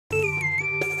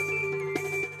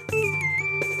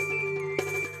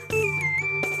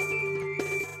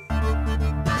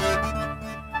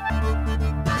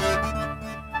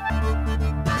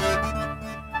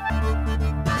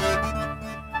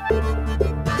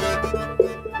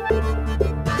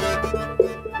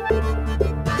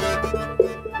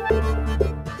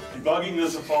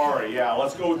Safari. Yeah,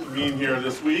 let's go with the meme here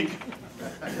this week.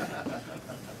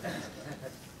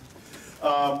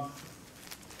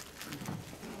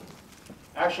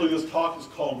 Actually, this talk is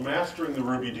called Mastering the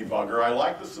Ruby Debugger. I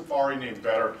like the Safari name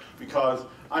better because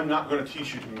I'm not going to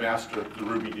teach you to master the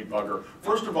Ruby debugger.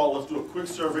 First of all, let's do a quick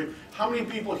survey. How many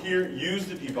people here use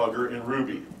the debugger in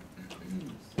Ruby?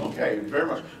 Okay, very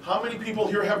much. How many people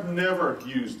here have never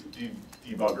used the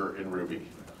debugger in Ruby?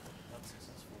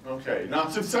 Okay,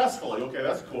 not successfully. Okay,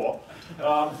 that's cool.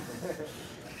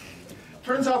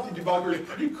 Turns out the debugger is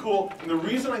pretty cool, and the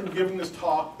reason I'm giving this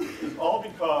talk is all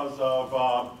because of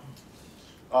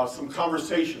some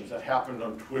conversations that happened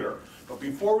on Twitter. But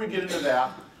before we get into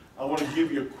that, I want to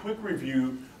give you a quick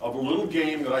review of a little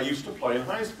game that I used to play in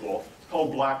high school. It's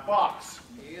called Black Box.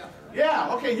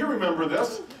 Yeah, okay, you remember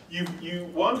this.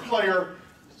 One player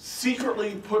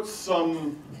secretly puts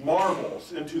some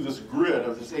marbles into this grid,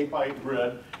 of this 8x8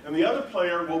 grid, and the other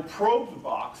player will probe the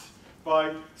box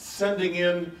by sending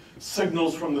in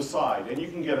signals from the side. And you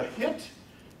can get a hit,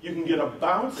 you can get a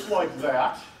bounce like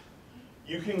that,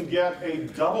 you can get a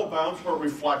double bounce where it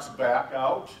reflects back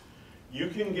out, you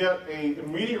can get an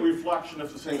immediate reflection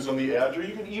if the thing's on the edge, or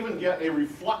you can even get a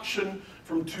reflection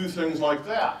from two things like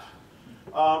that.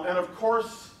 And of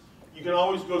course, you can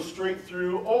always go straight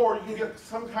through, or you can get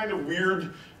some kind of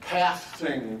weird path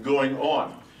thing going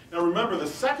on. Now remember, the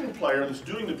second player that's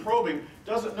doing the probing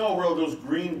doesn't know where those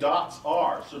green dots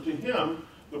are. So to him,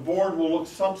 the board will look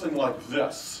something like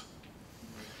this.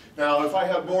 Now, if I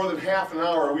had more than half an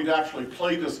hour, we'd actually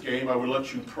play this game. I would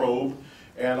let you probe,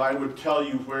 and I would tell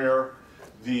you where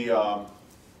the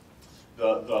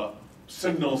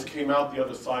signals came out the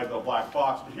other side of the black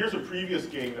box. But here's a previous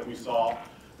game that we saw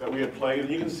that we had played. And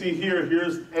you can see here,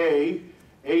 here's A.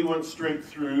 A went straight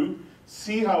through.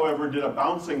 C, however, did a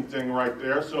bouncing thing right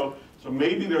there. So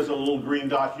maybe there's a little green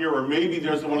dot here, or maybe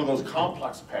there's one of those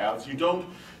complex paths. You don't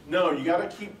know. You got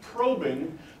to keep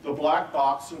probing the black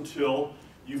box until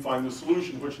you find the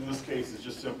solution, which in this case is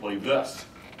just simply this.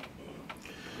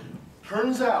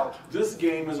 Turns out this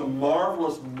game is a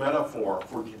marvelous metaphor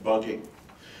for debugging,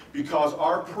 because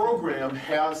our program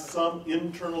has some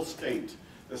internal state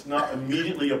that's not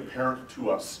immediately apparent to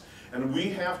us. And we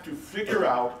have to figure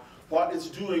out what it's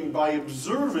doing by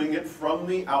observing it from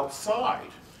the outside.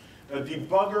 A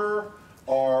debugger,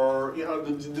 or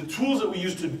the tools that we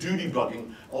use to do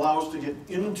debugging, allow us to get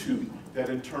into that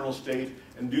internal state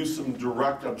and do some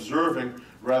direct observing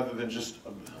rather than just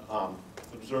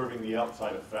observing the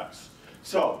outside effects.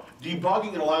 So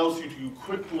debugging allows you to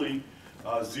quickly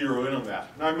zero in on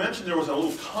that. Now I mentioned there was a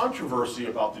little controversy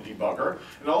about the debugger.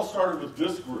 It all started with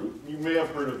this group. You may have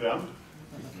heard of them.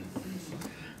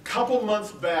 A couple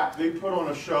months back, they put on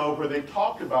a show where they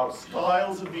talked about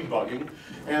styles of debugging,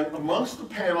 and amongst the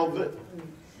panel,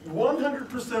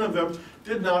 100% of them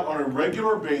did not on a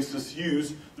regular basis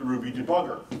use the Ruby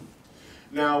debugger.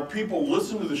 Now people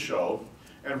listened to the show,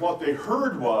 and what they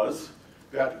heard was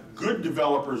that good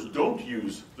developers don't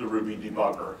use the Ruby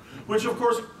debugger, which of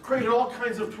course created all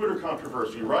kinds of Twitter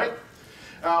controversy, right?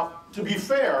 Now, to be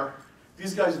fair,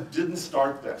 these guys didn't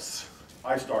start this.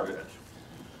 I started it.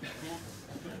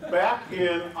 Back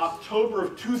in October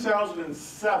of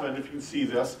 2007, if you can see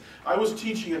this, I was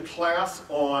teaching a class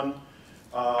on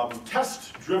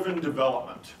test-driven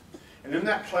development. And in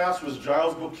that class was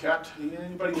Giles Bouquet.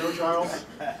 Anybody know Giles?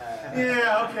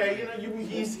 Yeah, okay,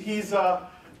 he's a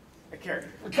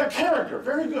character. A character,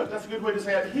 very good. That's a good way to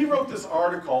say it. He wrote this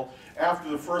article after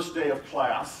the first day of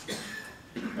class.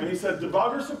 And he said,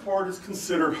 debugger support is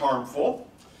considered harmful.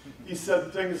 He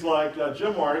said things like,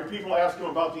 Jim Weirich, people asked him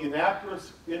about the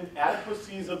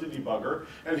inadequacies of the debugger,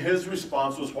 and his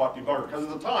response was, what debugger? Because at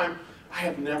the time, I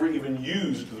had never even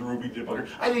used the Ruby debugger.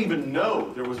 I didn't even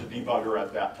know there was a debugger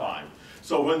at that time.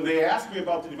 So when they asked me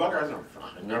about the debugger, I said,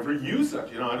 I never use it.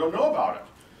 I don't know about it.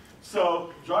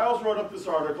 So Giles wrote up this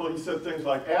article. He said things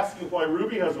like, asking why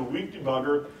Ruby has a weak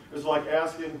debugger is like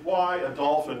asking why a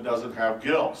dolphin doesn't have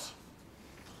gills.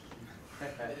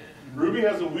 Ruby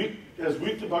has weak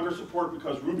debugger support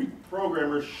because Ruby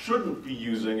programmers shouldn't be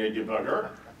using a debugger.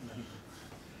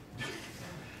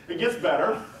 It gets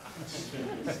better.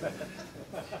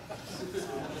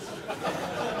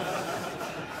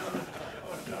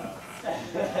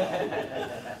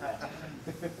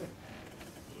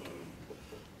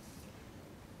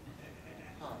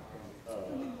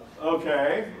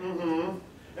 Okay,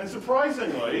 and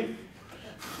surprisingly,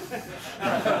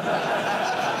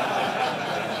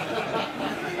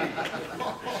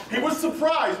 he was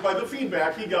surprised by the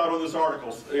feedback he got on this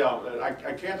article.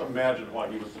 I can't imagine why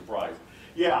he was surprised.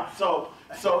 Yeah, so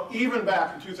even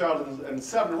back in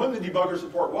 2007, when the debugger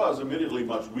support was admittedly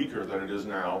much weaker than it is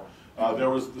now, there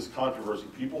was this controversy.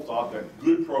 People thought that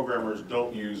good programmers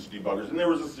don't use debuggers, and there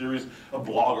was a series of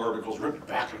blog articles written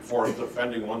back and forth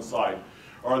defending one side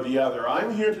or the other.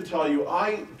 I'm here to tell you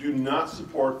I do not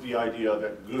support the idea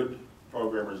that good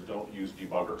programmers don't use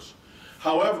debuggers.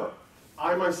 However,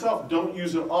 I myself don't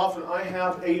use it often. I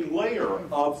have a layer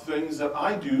of things that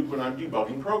I do when I'm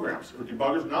debugging programs.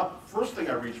 Debugger's not the first thing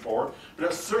I reach for, but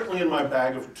it's certainly in my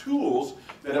bag of tools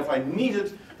that if I need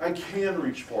it, I can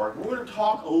reach for it. And we're going to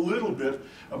talk a little bit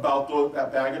about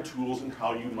that bag of tools and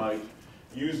how you might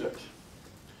use it.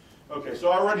 Okay,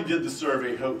 so I already did the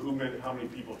survey. How many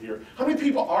people here? How many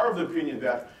people are of the opinion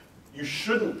that you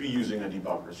shouldn't be using a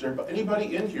debugger? Is there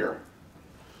anybody in here?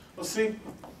 Let's see.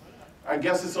 I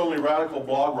guess it's only radical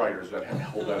blog writers that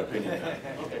hold that opinion.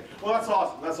 Okay, well that's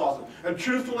awesome. That's awesome. And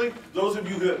truthfully, those of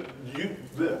you that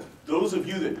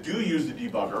do use the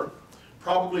debugger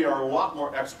probably are a lot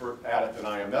more expert at it than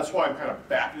I am. That's why I'm kind of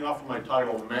backing off of my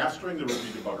title, Mastering the Ruby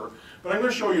Debugger. But I'm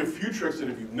going to show you a few tricks that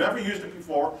if you've never used it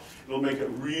before, it'll make it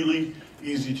really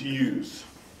easy to use.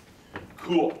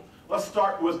 Cool. Let's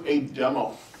start with a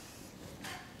demo.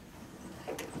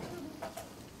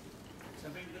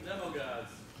 Jumping to the demo, guys.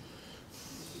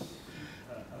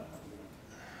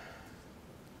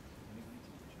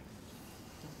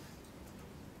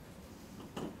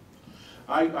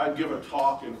 I give a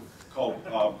talk called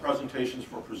Presentations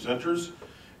for Presenters,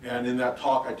 and in that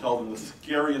talk I tell them the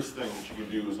scariest thing that you can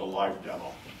do is a live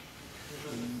demo.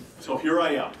 So here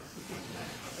I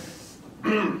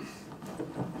am.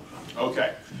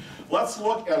 Okay, let's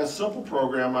look at a simple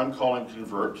program I'm calling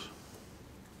Convert.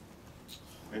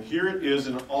 And here it is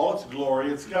in all its glory.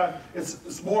 It's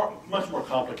much more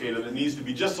complicated than it needs to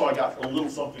be, just so I got a little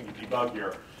something to debug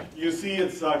here. You see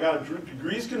it's got a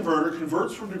degrees converter,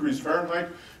 converts from degrees Fahrenheit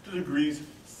to degrees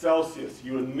Celsius.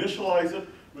 You initialize it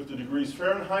with the degrees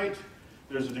Fahrenheit.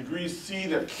 There's a degrees C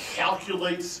that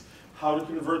calculates how to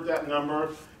convert that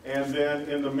number. And then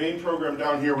in the main program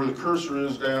down here, where the cursor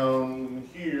is down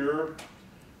here,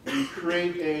 we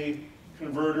create a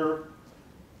converter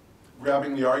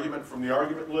grabbing the argument from the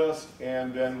argument list,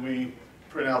 and then we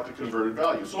print out the converted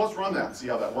value. So let's run that and see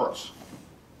how that works.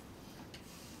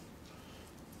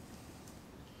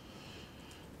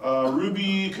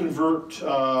 Ruby convert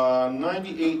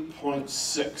 98.6,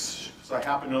 because I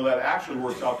happen to know that actually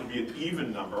works out to be an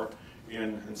even number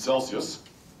in Celsius.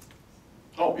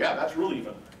 Oh yeah, that's real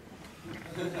even.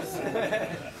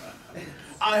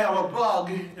 I have a bug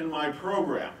in my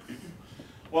program.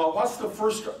 Well, what's the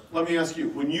first, let me ask you,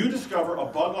 when you discover a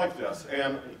bug like this,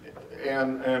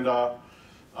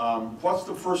 what's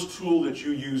the first tool that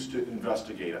you use to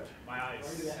investigate it? My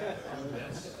eyes.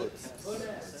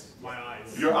 My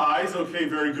eyes. Your eyes, okay,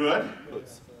 very good.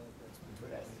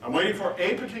 I'm waiting for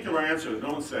a particular answer that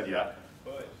no one said yet.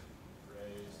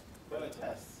 Run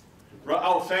tests.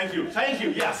 Oh, thank you,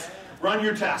 yes, run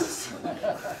your tests.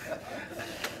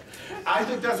 I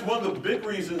think that's one of the big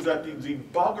reasons that the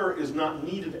debugger is not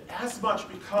needed as much,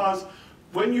 because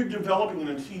when you're developing in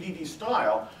a TDD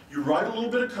style, you write a little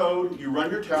bit of code, you run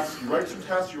your tests, you write some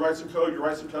tests, you write some code, you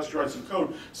write some tests, you write some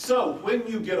code. So when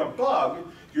you get a bug,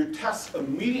 your tests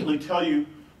immediately tell you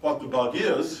what the bug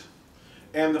is,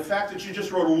 and the fact that you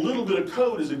just wrote a little bit of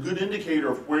code is a good indicator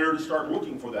of where to start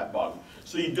looking for that bug.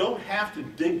 So you don't have to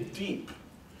dig deep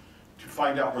to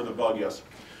find out where the bug is.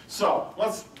 So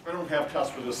I don't have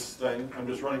tests for this thing, I'm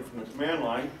just running from the command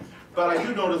line, but I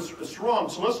do notice it's wrong,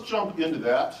 so let's jump into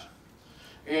that.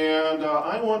 And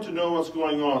I want to know what's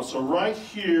going on. So right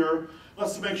here,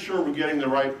 let's make sure we're getting the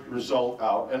right result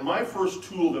out. And my first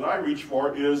tool that I reach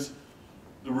for is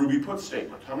the Ruby put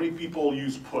statement. How many people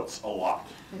use puts a lot?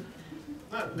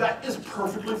 That is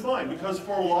perfectly fine, because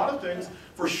for a lot of things,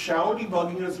 for shallow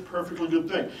debugging, it's a perfectly good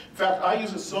thing. In fact, I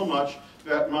use it so much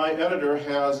that my editor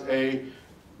has a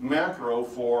macro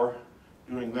for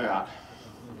doing that.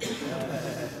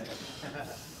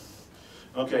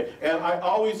 Okay, and I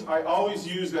always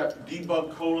use that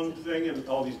debug colon thing in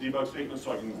all these debug statements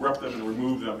so I can grep them and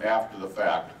remove them after the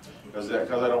fact, because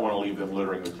I don't want to leave them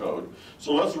littering the code.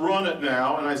 So let's run it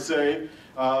now, and I say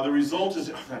the result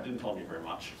is, that didn't tell me very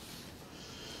much.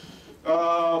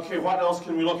 Okay, what else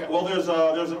can we look at? Well, there's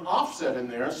an offset in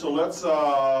there, so let's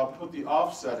put the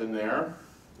offset in there.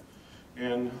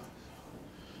 And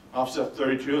offset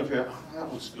 32, okay,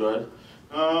 that looks good.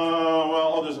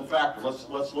 Well, there's a factor.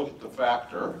 Let's look at the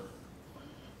factor.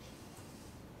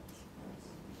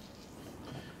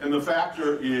 And the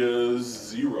factor is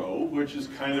 0, which is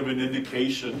kind of an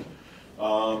indication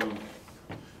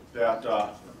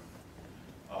that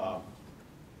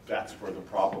that's where the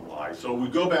problem lies. So we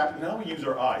go back, now we use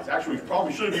our eyes. Actually, we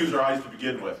probably should have used our eyes to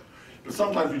begin with, but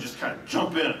sometimes we just kind of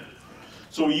jump in.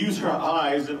 So we use our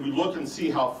eyes and we look and see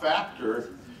how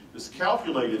factor is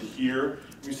calculated here.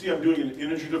 You see I'm doing an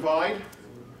integer divide?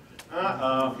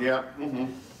 Yeah.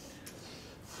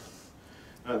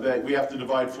 We have to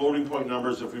divide floating point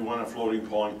numbers if we want a floating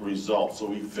point result. So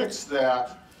we fix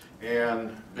that,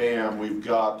 and bam, we've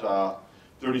got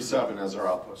 37 as our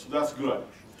output. So that's good.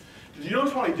 Did you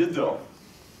notice what I did though?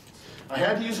 I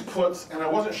had to use puts, and I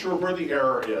wasn't sure where the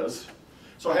error is.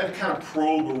 So I had to kind of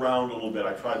probe around a little bit.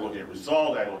 I tried looking at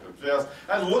result, I looked at this.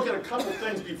 I had to look at a couple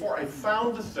things before I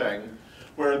found the thing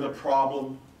where the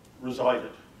problem resided.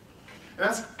 And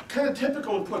that's kind of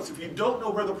typical in puts. If you don't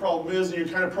know where the problem is and you're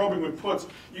kind of probing with puts,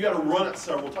 you got to run it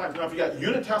several times. Now if you got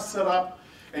unit tests set up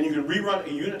and you can rerun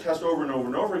a unit test over and over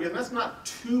and over again, that's not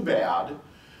too bad.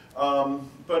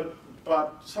 But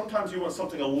sometimes you want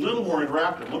something a little more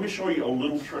interactive. Let me show you a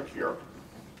little trick here.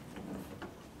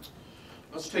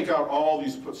 Let's take out all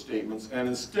these put statements, and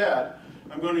instead,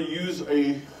 I'm going to use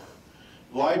a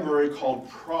library called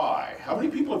pry. How many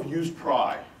people have used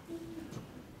pry?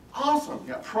 Awesome.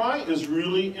 Yeah, pry is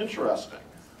really interesting.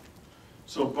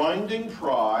 So binding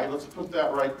pry, let's put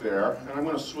that right there, and I'm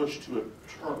going to switch to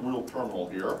a real terminal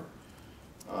here.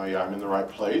 Yeah, I'm in the right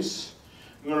place.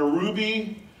 I'm going to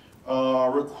Ruby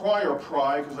require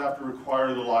pry, because I have to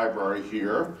require the library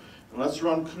here. And let's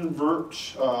run convert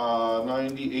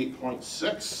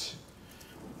 98.6.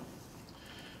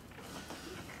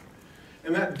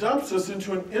 And that dumps us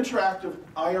into an interactive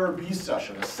IRB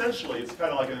session. Essentially, it's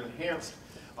kind of like an enhanced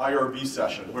IRB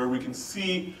session where we can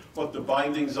see what the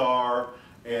bindings are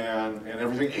and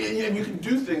everything. And you can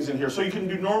do things in here. So you can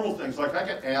do normal things. Like I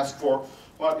can ask for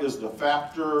what is the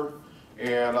factor,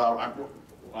 and I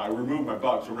removed my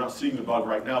bug, so we're not seeing the bug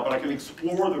right now, but I can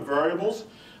explore the variables.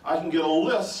 I can get a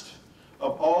list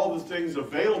of all the things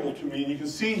available to me, and you can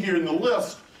see here in the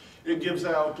list, it gives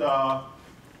out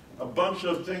a bunch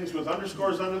of things with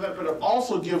underscores under that, but it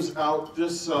also gives out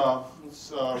this,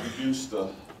 let's reduce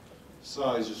the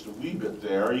size just a wee bit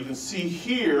there. You can see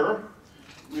here,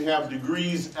 we have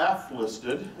degrees F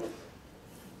listed.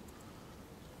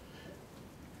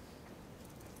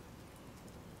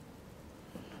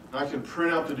 I can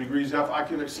print out the degrees F. I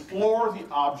can explore the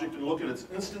object and look at its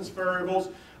instance variables.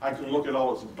 I can look at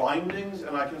all its bindings,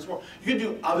 and I can explore. You can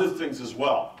do other things as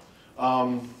well.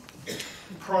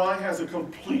 Pry has a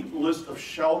complete list of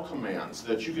shell commands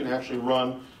that you can actually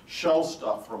run shell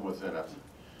stuff from within it.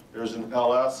 There's an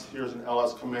ls. Here's an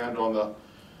ls command on the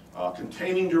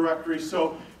containing directory.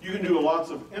 So you can do lots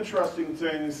of interesting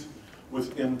things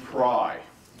within pry.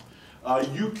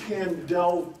 You can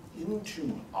delve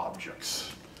into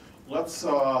objects. Let's,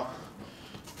 I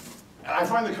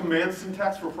find the command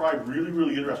syntax for pry really,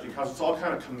 really interesting because it's all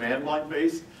kind of command line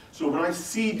based. So when I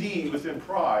cd within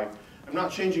pry, I'm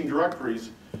not changing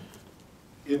directories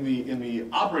in the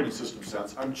operating system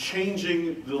sense. I'm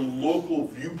changing the local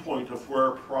viewpoint of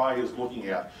where pry is looking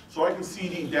at. So I can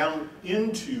cd down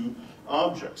into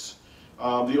objects.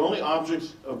 The only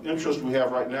objects of interest we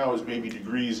have right now is maybe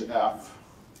degrees F.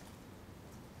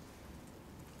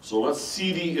 So let's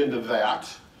cd into that.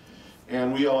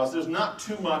 And we realize there's not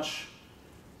too much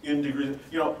in degrees.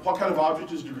 You know, what kind of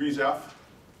object is degrees F?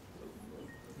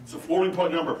 It's a floating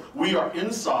point number. We are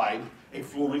inside a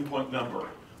floating point number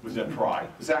within pry.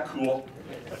 Is that cool?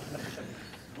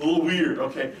 A little weird,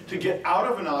 okay. To get out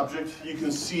of an object, you can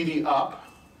cd up.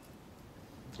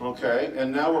 Okay,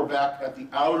 and now we're back at the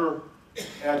outer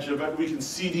edge of it. We can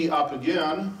cd up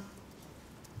again,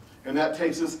 and that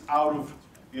takes us out of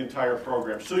the entire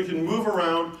program. So you can move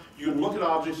around, you can look at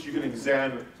objects, you can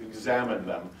examine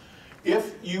them.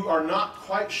 If you are not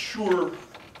quite sure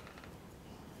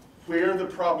where the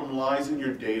problem lies in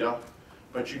your data,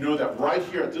 but you know that right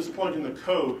here at this point in the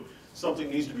code, something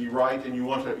needs to be right, and you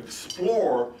want to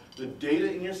explore the data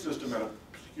in your system at a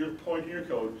particular point in your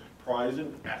code, pry is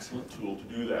an excellent tool to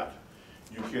do that.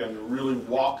 You can really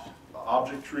walk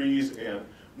object trees and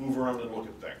move around and look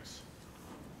at things.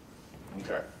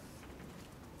 Okay.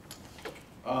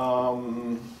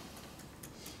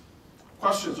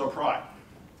 Questions on pry?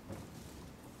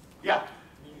 Yeah? Can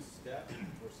you use step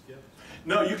or skip?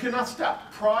 No, you cannot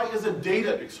step. Pry is a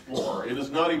data explorer. It is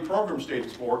not a program state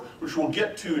explorer, which we'll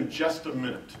get to in just a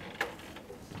minute.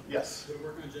 Yes? Does it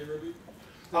work on JRuby?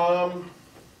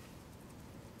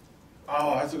 Oh,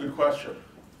 that's a good question.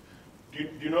 Do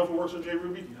you know if it works on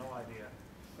JRuby? No idea.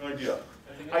 No idea.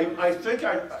 I think,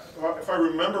 if I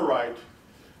remember right,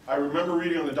 I remember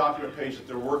reading on the document page that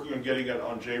they're working on getting it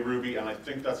on JRuby, and I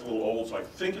think that's a little old, so I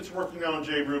think it's working now on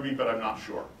JRuby, but I'm not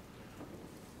sure.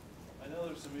 I know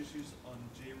there's some issues on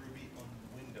JRuby on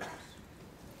Windows.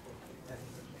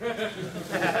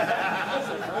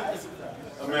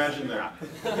 imagine that.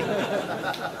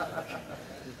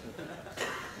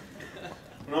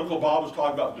 When Uncle Bob was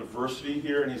talking about diversity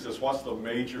here, and he says, what's the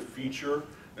major feature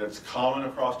that's common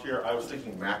across here? I was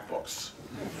thinking MacBooks.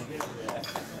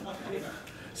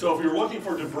 So if you're looking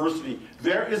for diversity,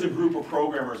 there is a group of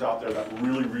programmers out there that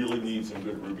really, really need some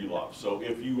good Ruby love. So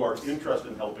if you are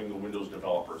interested in helping the Windows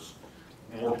developers,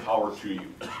 more power to you.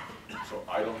 So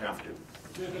I don't have to.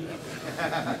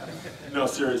 No,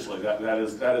 seriously, that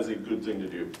is a good thing to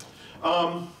do.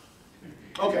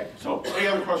 Okay, so any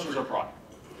other questions on Pry?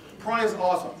 Pry is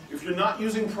awesome. If you're not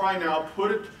using Pry now,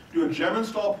 do a gem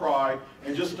install Pry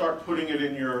and just start putting it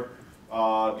in your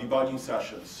debugging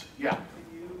sessions. Yeah? Can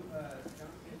you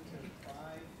jump into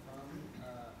Pry from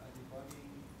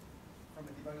a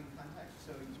debugging context?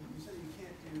 So you said you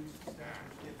can't do stuff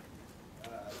with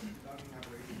debugging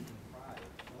operations in Pry.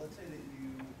 Well, let's say that you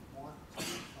want to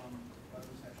from a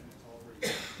debugging session that's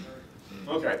already started.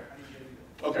 Okay. How do you get into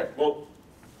it? Okay, well,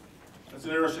 that's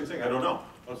an interesting thing. I don't know.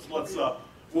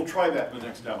 We'll try that in the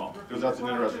next demo, because that's an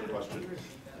interesting question.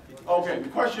 Okay, the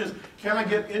question is, can I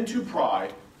get into Pry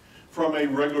from a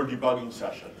regular debugging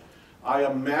session? I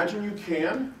imagine you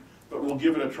can, but we'll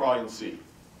give it a try and see.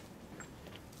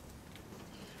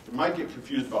 You might get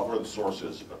confused about where the source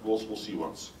is, but we'll see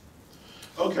once.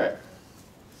 Okay,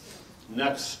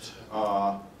 next.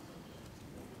 I'm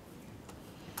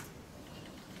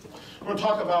going to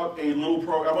talk about a little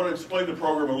program. I want to explain the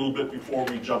program a little bit before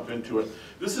we jump into it.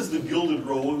 This is the Gilded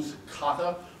Rose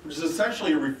kata, which is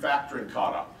essentially a refactoring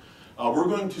kata. We're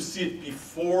going to see it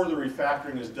before the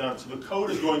refactoring is done, so the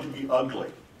code is going to be ugly,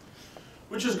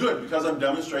 which is good because I'm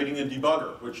demonstrating a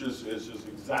debugger, which is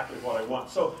exactly what I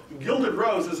want. So the Gilded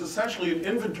Rose is essentially an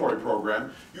inventory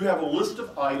program. You have a list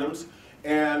of items,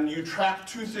 and you track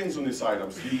two things on these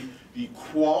items: the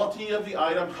quality of the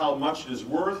item, how much it is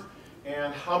worth,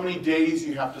 and how many days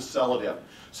you have to sell it in.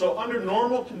 So under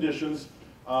normal conditions,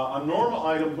 a normal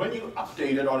item, when you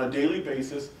update it on a daily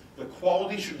basis, the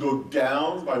quality should go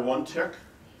down by 1 tick,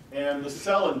 and the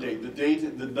sell-in date,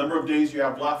 the number of days you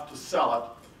have left to sell it,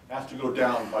 has to go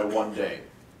down by 1 day.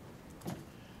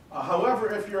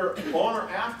 However, if you're on or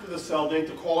after the sell date,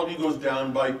 the quality goes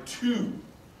down by 2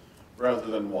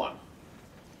 rather than 1.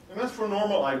 And that's for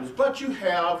normal items. But you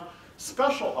have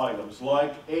special items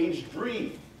like aged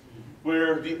green,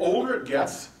 where the older it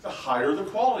gets, the higher the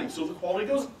quality. So the quality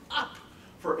goes up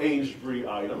for aged brie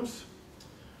items.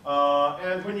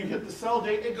 And when you hit the sell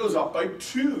date, it goes up by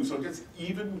 2, so it gets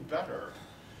even better.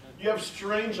 You have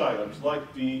strange items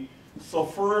like the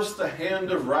Sulphurus, the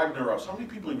Hand of Ragnaros. How many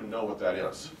people even know what that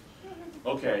is?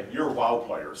 Okay, you're WoW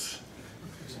players.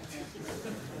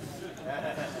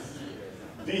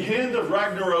 The Hand of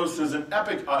Ragnaros is an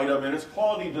epic item, and its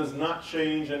quality does not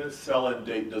change, and its sell-in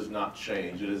date does not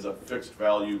change. It is a fixed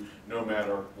value no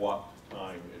matter what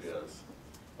time it is.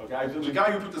 Okay, the guy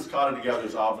who put this kata together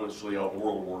is obviously a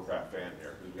World of Warcraft fan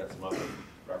here, because we've got some other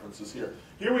references here.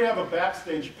 Here we have a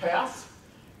backstage pass.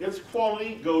 Its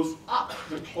quality goes up.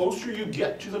 The closer you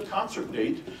get to the concert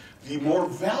date, the more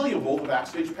valuable the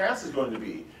backstage pass is going to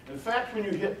be. In fact, when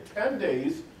you hit 10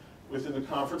 days within the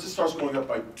conference, it starts going up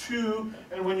by 2,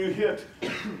 and when you hit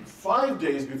 5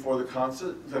 days before the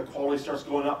concert, the quality starts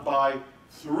going up by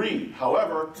 3.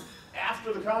 However,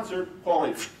 after the concert,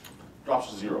 quality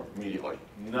drops to 0 immediately.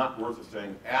 Not worth a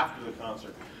thing after the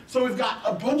concert. So we've got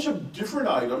a bunch of different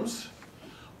items,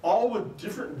 all with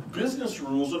different business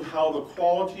rules on how the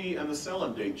quality and the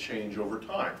sell-in date change over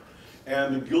time.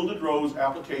 And the Gilded Rose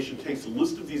application takes a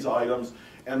list of these items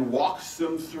and walks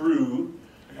them through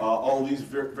all these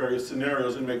various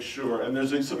scenarios and makes sure. And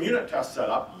there's some unit tests set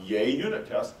up, yay unit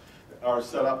tests, are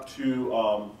set up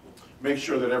to make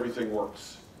sure that everything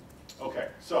works. Okay,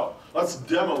 so let's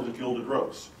demo the Gilded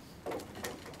Rose.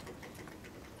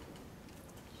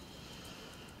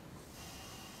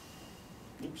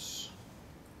 Oops.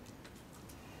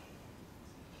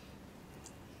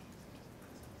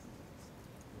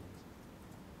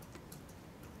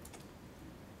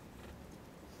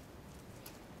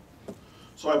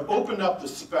 So I've opened up the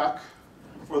spec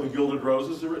for the Gilded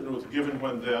Roses. They're written with given,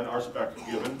 when, then, our spec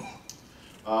given.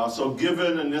 So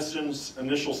given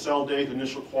initial sell date,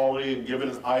 initial quality, and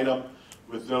given an item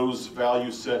with those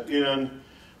values set in.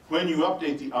 When you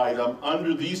update the item,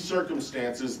 under these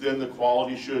circumstances, then the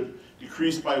quality should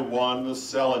decrease by 1, the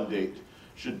sell-in date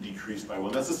should decrease by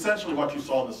 1. That's essentially what you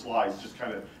saw in the slides, just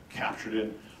kind of captured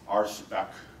in our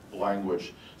spec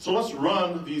language. So let's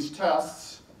run these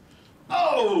tests.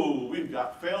 Oh, we've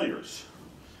got failures.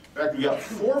 In fact, we got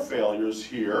 4 failures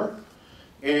here.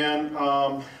 And,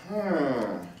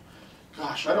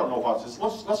 gosh, I don't know what this is.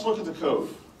 Let's look at the code.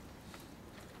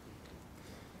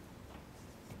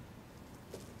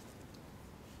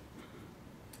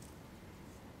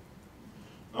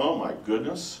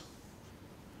 goodness.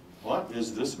 What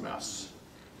is this mess?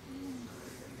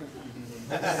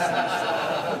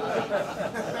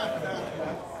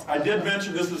 I did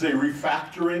mention this is a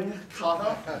refactoring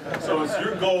kata. So it's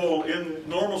your goal, in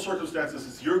normal circumstances,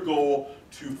 it's your goal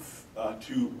to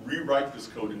rewrite this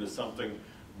code into something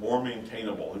more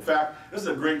maintainable. In fact, this is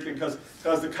a great thing because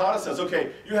the kata says,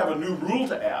 okay, you have a new rule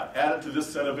to add it to this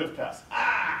set of if tests.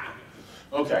 Ah!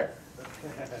 Okay.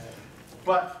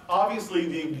 But obviously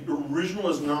the original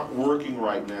is not working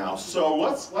right now. So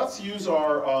let's use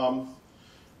our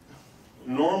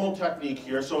normal technique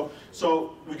here. So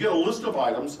we get a list of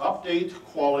items, update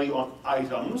quality on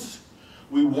items.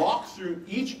 We walk through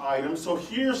each item. So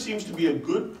here seems to be a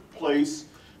good place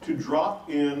to drop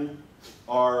in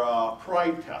our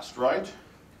pride test, right?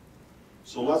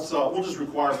 So we'll just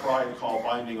require pride and call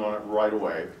binding on it right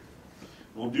away.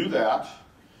 We'll do that,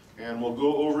 and we'll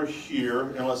go over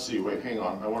here, and let's see, wait, hang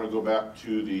on. I want to go back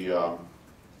to the,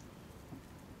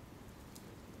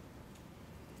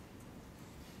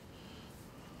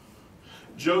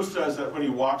 Joe says that when he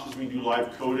watches me do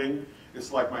live coding,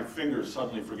 it's like my fingers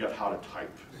suddenly forget how to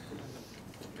type.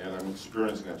 And I'm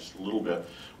experiencing that just a little bit.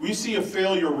 We see a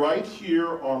failure right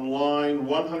here on line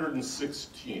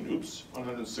 116. Oops,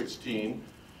 116.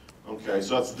 Okay,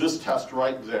 so that's this test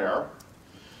right there.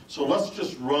 So let's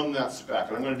just run that spec.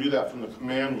 And I'm going to do that from the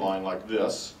command line like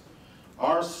this.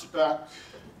 Our spec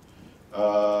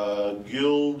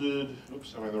gilded,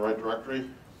 oops, am I in the right directory?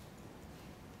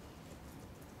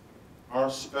 Our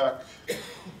spec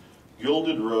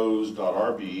gilded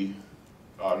rows.rb,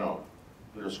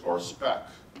 underscore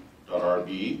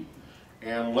spec.rb,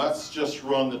 and let's just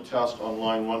run the test on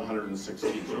line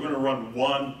 116. So we're going to run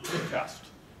one test.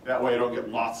 That way I don't get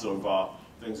lots of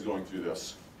things going through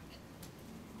this.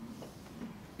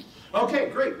 Okay,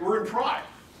 great, we're in try.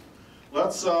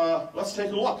 Let's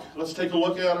take a look. Let's take a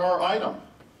look at our item.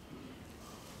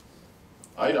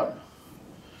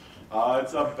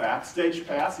 It's a backstage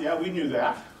pass. Yeah, we knew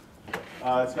that.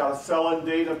 It's got a sell-in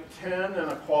date of 10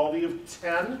 and a quality of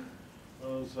 10.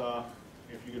 Those,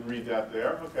 if you can read that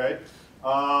there, okay.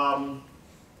 That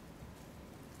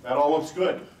all looks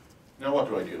good. Now what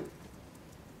do I do?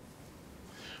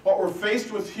 What we're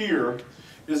faced with here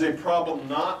is a problem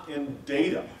not in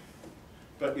data,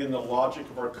 but in the logic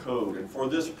of our code. And for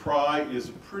this, pry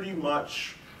is pretty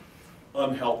much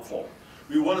unhelpful.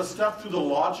 We want to step through the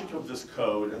logic of this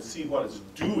code and see what it's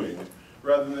doing,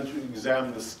 rather than to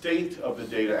examine the state of the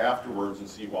data afterwards and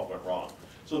see what went wrong.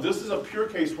 So this is a pure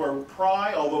case where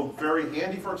pry, although very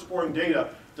handy for exploring data,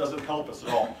 doesn't help us at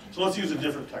all. So let's use a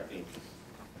different technique.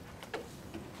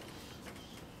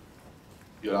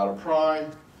 Get out of pry.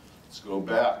 Let's go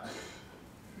back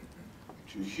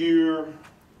to here.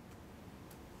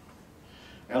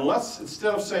 And let's,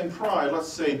 instead of saying pry, let's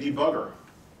say debugger.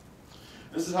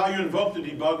 This is how you invoke the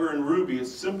debugger in Ruby.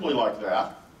 It's simply like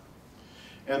that.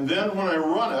 And then when I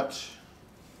run it,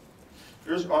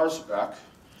 here's our spec.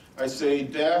 I say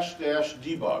dash dash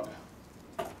debug.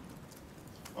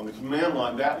 On the command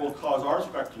line, that will cause our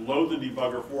spec to load the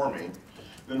debugger for me.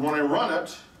 Then when I run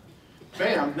it,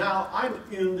 bam, now I'm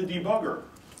in the debugger.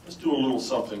 Let's do a little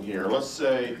something here. Let's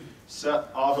say set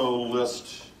auto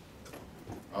list,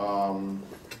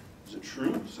 is it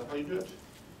true? Is that how you do it?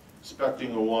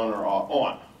 Expecting a 1 or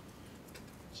on.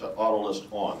 Set auto list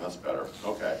on, that's better,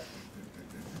 okay.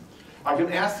 I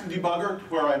can ask the debugger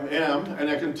where I am, and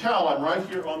I can tell I'm right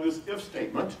here on this if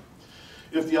statement.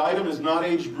 If the item is not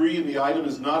HBRE and the item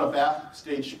is not a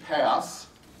backstage pass,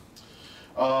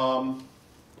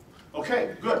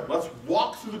 okay, good, let's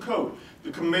walk through the code. The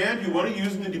command you want to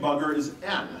use in the debugger is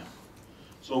n.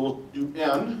 So we'll do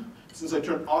n. Since I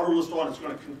turned auto list on, it's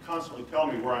going to constantly tell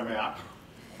me where I'm at.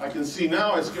 I can see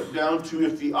now I skip down to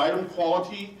if the item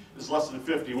quality is less than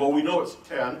 50. Well, we know it's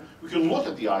 10. We can look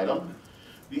at the item.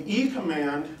 The E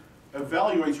command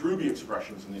evaluates Ruby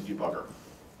expressions in the debugger.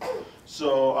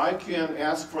 So I can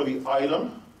ask for the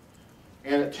item,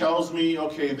 and it tells me,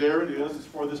 okay, there it is. It's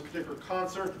for this particular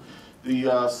concert.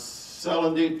 The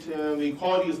sell-in date and the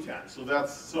quality is 10.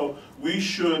 So we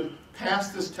should pass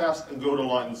this test and go to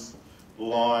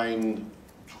line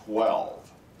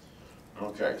 12.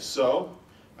 Okay, so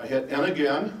I hit N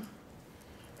again.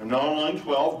 I'm now on line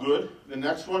 12, good. The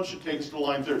next one should take us to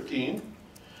line 13.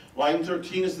 Line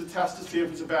 13 is the test to see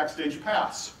if it's a backstage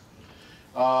pass.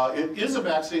 It is a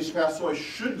backstage pass, so I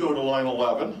should go to line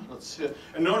 11. Let's hit,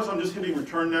 and notice I'm just hitting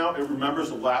return now. It remembers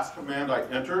the last command I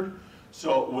entered,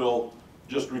 so it will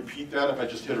just repeat that if I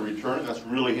just hit a return. That's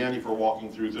really handy for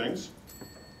walking through things.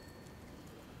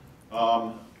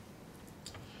 And,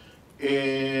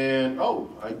 oh,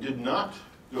 I did not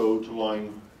go to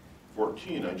line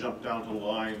 14. I jumped down to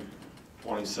line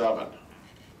 27.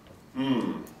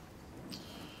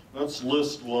 Let's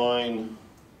list line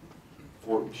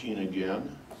 14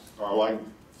 again, or line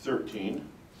 13.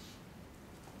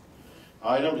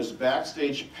 Item is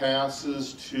backstage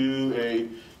passes to a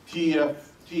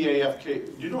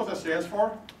TAFK. Do you know what that stands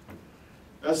for?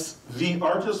 That's the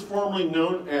artist formerly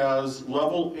known as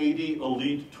Level 80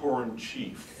 Elite Tauren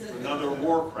Chief. Another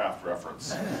Warcraft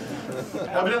reference.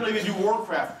 Evidently they do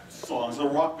Warcraft songs, a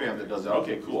rock band that does that.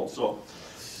 Okay, cool. So,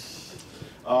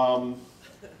 all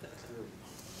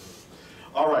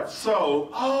right, so,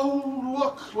 oh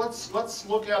look, let's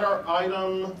look at our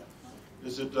item.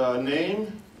 Is it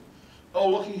name? Oh,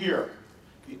 looky here.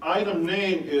 The item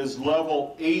name is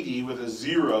level 80 with a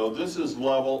 0. This is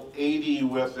level 80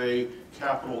 with a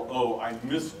capital O. I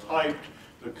mistyped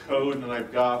the code and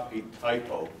I've got a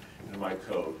typo in my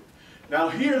code. Now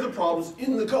here the problem's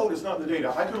in the code, it's not in the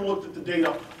data. I could have looked at the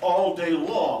data all day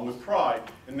long with pride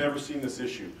and never seen this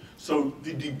issue. So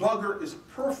the debugger is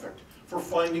perfect for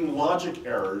finding logic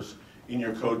errors in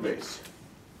your code base.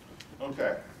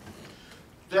 Okay,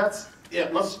 that's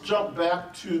it. Let's jump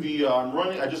back to the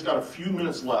running. I just got a few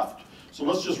minutes left. So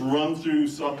let's just run through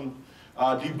some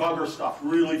debugger stuff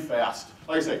really fast.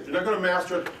 Like I say, you're not going to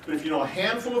master it, but if you know a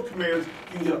handful of commands,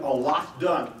 you can get a lot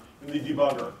done in the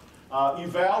debugger.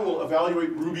 Eval will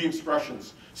evaluate Ruby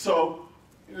expressions. So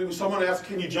if someone asks,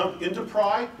 can you jump into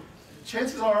pry?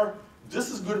 Chances are this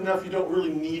is good enough you don't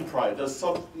really need pry. It does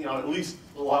some, at least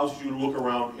allows you to look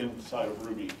around inside of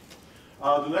Ruby.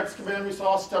 The next command we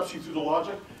saw steps you through the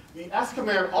logic. The S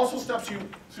command also steps you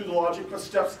through the logic, but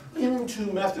steps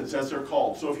into methods, as they're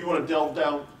called. So if you want to delve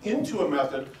down into a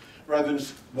method, rather than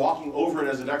just walking over it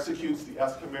as it executes, the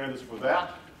S command is for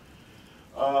that.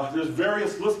 There's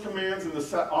various list commands, and the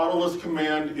set auto list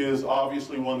command is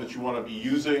obviously one that you want to be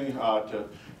using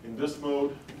in this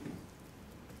mode.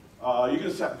 You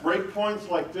can set breakpoints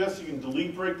like this. You can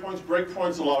delete breakpoints.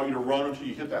 Breakpoints allow you to run until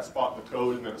you hit that spot in the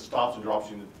code, and then it stops and drops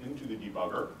you into the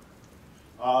debugger.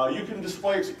 You can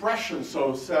display expressions,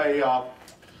 so say,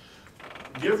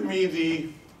 give me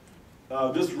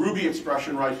this Ruby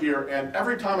expression right here, and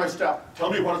every time I step, tell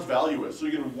me what its value is. So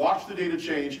you can watch the data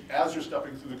change as you're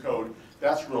stepping through the code.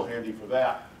 That's real handy for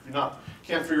that, if you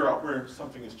can't figure out where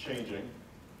something is changing.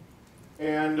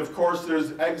 And of course,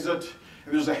 there's exit,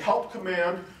 and there's a help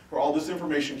command where all this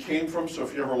information came from, so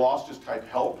if you ever lost, just type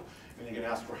help, and you can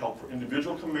ask for help for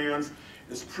individual commands.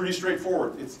 It's pretty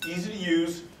straightforward. It's easy to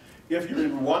use. If you're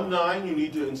in 1.9, you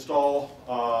need to install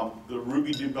the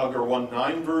Ruby Debugger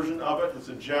 1.9 version of it. It's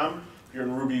a gem. If you're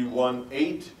in Ruby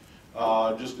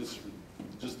 1.8,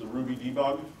 just the Ruby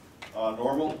Debug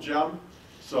normal gem.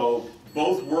 So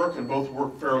both work, and both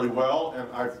work fairly well, and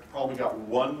I've probably got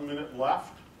 1 minute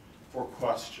left for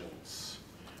questions.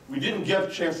 We didn't get a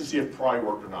chance to see if pry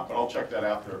worked or not, but I'll check that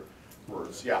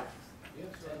afterwards. Yeah? Yeah,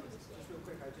 just real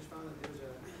quick, I just found that there's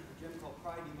a gem called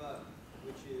pry debug,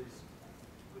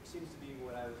 which seems to be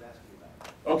what I was asking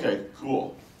about. Okay,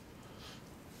 cool.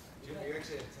 You're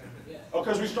actually at 10 minutes. Oh,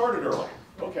 because we started early.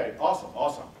 Okay, awesome,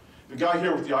 awesome. The guy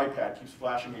here with the iPad keeps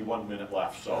flashing me 1 minute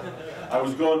left, so I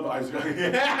was going,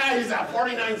 yeah, he's at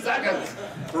 49 seconds.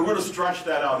 We're going to stretch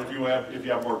that out if you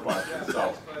have more questions.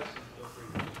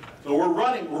 So we're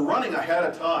running ahead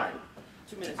of time.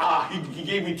 2 minutes. He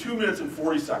gave me 2 minutes and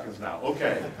 40 seconds now.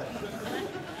 Okay.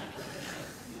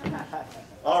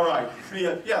 All right.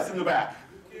 Yes, in the back.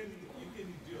 You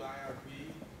can do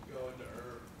IRB, go into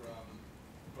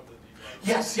from the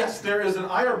debugger. Yes, there is an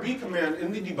IRB command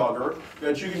in the debugger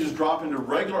that you can just drop into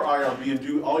regular IRB and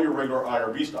do all your regular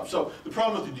IRB stuff. So the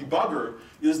problem with the debugger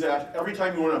is that every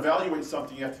time you want to evaluate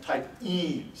something, you have to type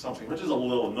E something, which is a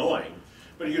little annoying.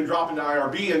 But you can drop into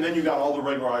IRB, and then you got all the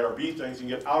regular IRB things. You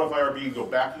can get out of IRB and go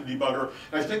back to the debugger.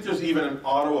 And I think there's even an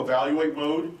auto-evaluate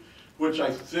mode, which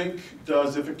I think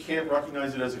does, if it can't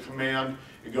recognize it as a command,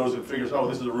 it goes and figures, oh,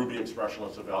 this is a Ruby expression,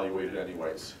 let's evaluate it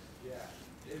anyways. Yeah,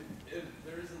 if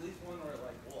there is at least one where it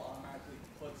will automatically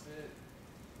puts it,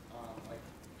 like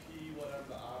P whatever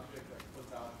the object that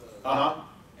puts out the,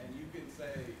 and you can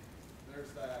say, there's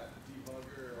that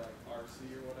debugger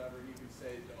RC or whatever, you can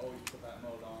say to always put that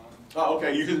mode on. Oh,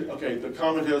 okay, the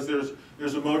comment is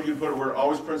there's a mode you can put where it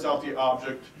always prints out the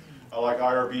object, like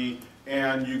IRB,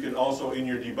 and you can also, in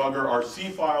your debugger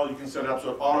RC file, you can set it up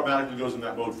so it automatically goes in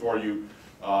that mode for you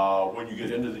when you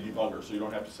get into the debugger, so you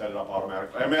don't have to set it up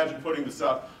automatically. I imagine putting the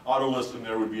set auto list in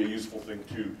there would be a useful thing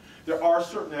too. There are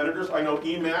certain editors. I know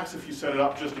Emacs, if you set it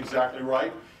up just exactly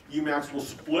right, Emacs will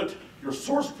split your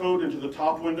source code into the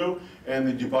top window and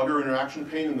the debugger interaction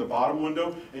pane in the bottom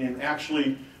window, and you can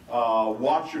actually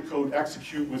watch your code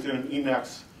execute within an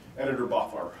Emacs editor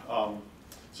buffer.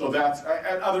 So that's,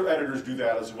 and other editors do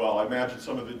that as well. I imagine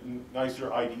some of the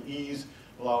nicer IDEs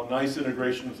allow nice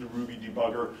integration with the Ruby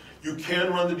debugger. You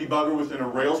can run the debugger within a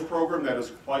Rails program that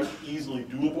is quite easily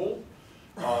doable.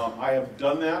 I have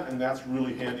done that, and that's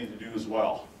really handy to do as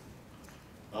well.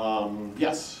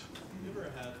 Yes? Have you ever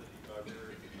had the debugger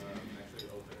actually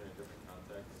open in a different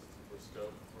context or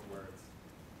scope from where it's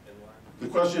inline? The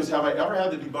question is, have I ever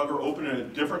had the debugger open in a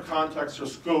different context or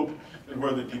scope than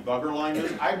where the debugger line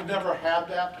is? I've never had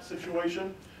that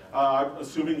situation. I'm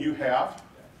assuming you have.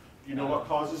 Do you know what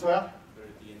causes that? They're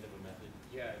at the end of a method?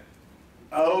 Yeah.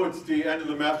 Oh, it's the end of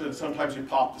the method. Sometimes you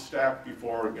pop the stack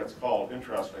before it gets called.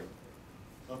 Interesting.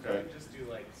 Okay. You just do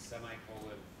like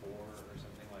semicolon 4 or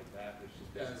something like that, which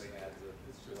just basically adds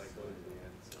a like go to the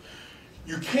end. So.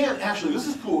 You can actually, this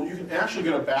is cool, you can actually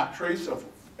get a backtrace of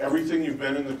everything you've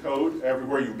been in the code,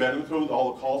 everywhere you've been in the code,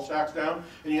 all the call stacks down,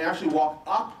 and you can actually walk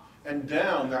up and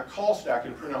down that call stack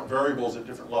and print out variables at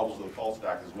different levels of the call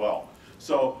stack as well.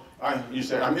 So you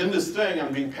say, I'm in this thing,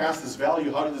 I'm being passed this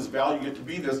value, how did this value get to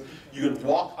be this? You can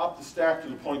walk up the stack to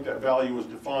the point that value was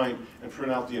defined and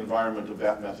print out the environment of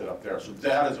that method up there. So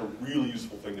that is a really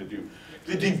useful thing to do.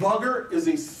 The debugger is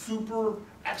a super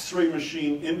X-ray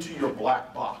machine into your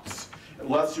black box. It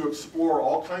lets you explore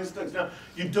all kinds of things. Now,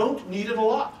 you don't need it a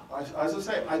lot. As I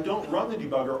say, I don't run the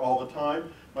debugger all the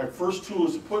time. My first tool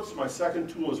is puts, my second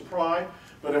tool is pry,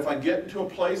 but if I get into a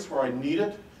place where I need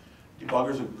it,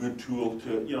 debugger's a good tool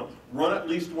to, run at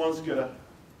least once, get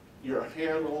your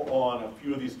handle on a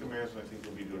few of these commands, and I think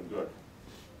you'll be doing good.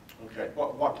 Okay,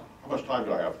 how much time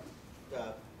do I have?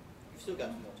 You've still got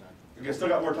some more time. Okay, still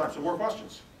got more time, so more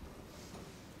questions.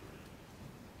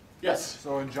 Yes?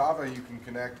 So in Java, you can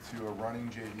connect to a running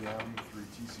JVM through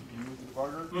TCP with the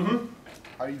debugger. Mm-hmm.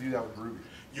 How do you do that with Ruby?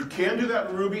 You can do that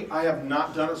in Ruby. I have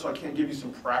not done it, so I can't give you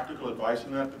some practical advice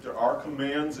on that, but there are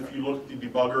commands, if you look at the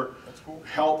debugger, That's cool.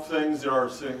 help things, there are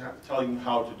telling you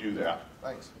how to do that.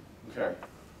 Thanks. Okay.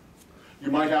 You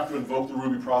might have to invoke the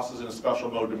Ruby process in a special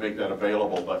mode to make that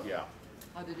available, but yeah.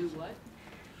 How to do what?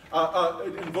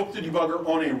 Invoke the debugger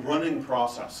on a running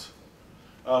process,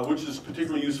 which is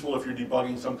particularly useful if you're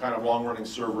debugging some kind of long-running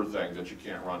server thing that you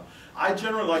can't run. I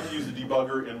generally like to use the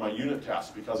debugger in my unit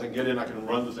tests because I can get in, I can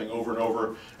run the thing over and over,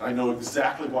 and I know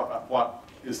exactly what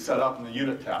is set up in the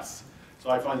unit tests. So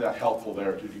I find that helpful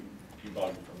there to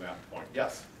debug from that point.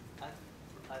 Yes?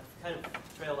 I've kind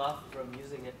of trailed off from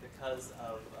using it because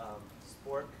of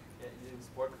Spork, using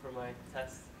Spork for my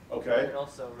tests. Okay. And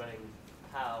also running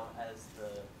POW as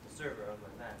the server on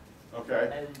my Mac.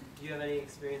 Okay. And do you have any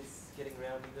experience getting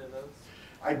around either of those?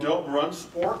 I don't run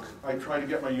Spork. I try to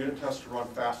get my unit tests to run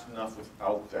fast enough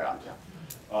without that.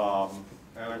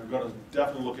 And I'm going to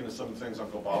definitely look into some of the things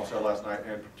Uncle Bob said last night,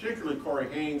 and particularly Corey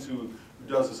Haynes, who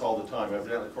does this all the time.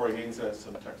 Evidently, Corey Haynes has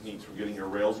some techniques for getting your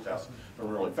Rails tests to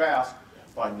run really fast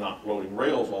by not loading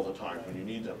Rails all the time when you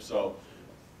need them. So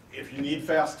if you need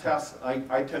fast tests,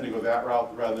 I tend to go that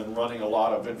route rather than running a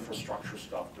lot of infrastructure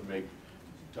stuff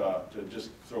to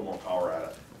just throw more power at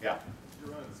it. Yeah? If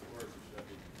you're running sports, you should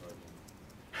be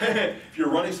debugging. If you're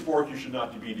running Spork, you should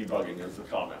not be debugging, is the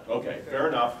comment. Okay, fair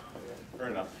enough. Fair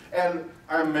enough. And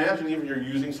I imagine even if you're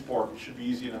using Spork, it should be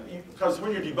easy enough. Because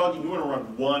when you're debugging, you want to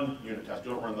run one unit test.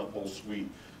 You don't run the whole suite.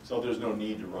 So there's no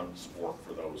need to run Spork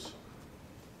for those.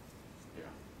 Yeah.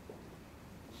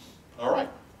 All right.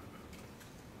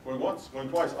 Going once, going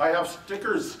twice. I have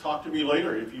stickers. Talk to me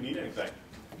later if you need anything.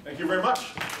 Thank you very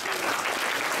much.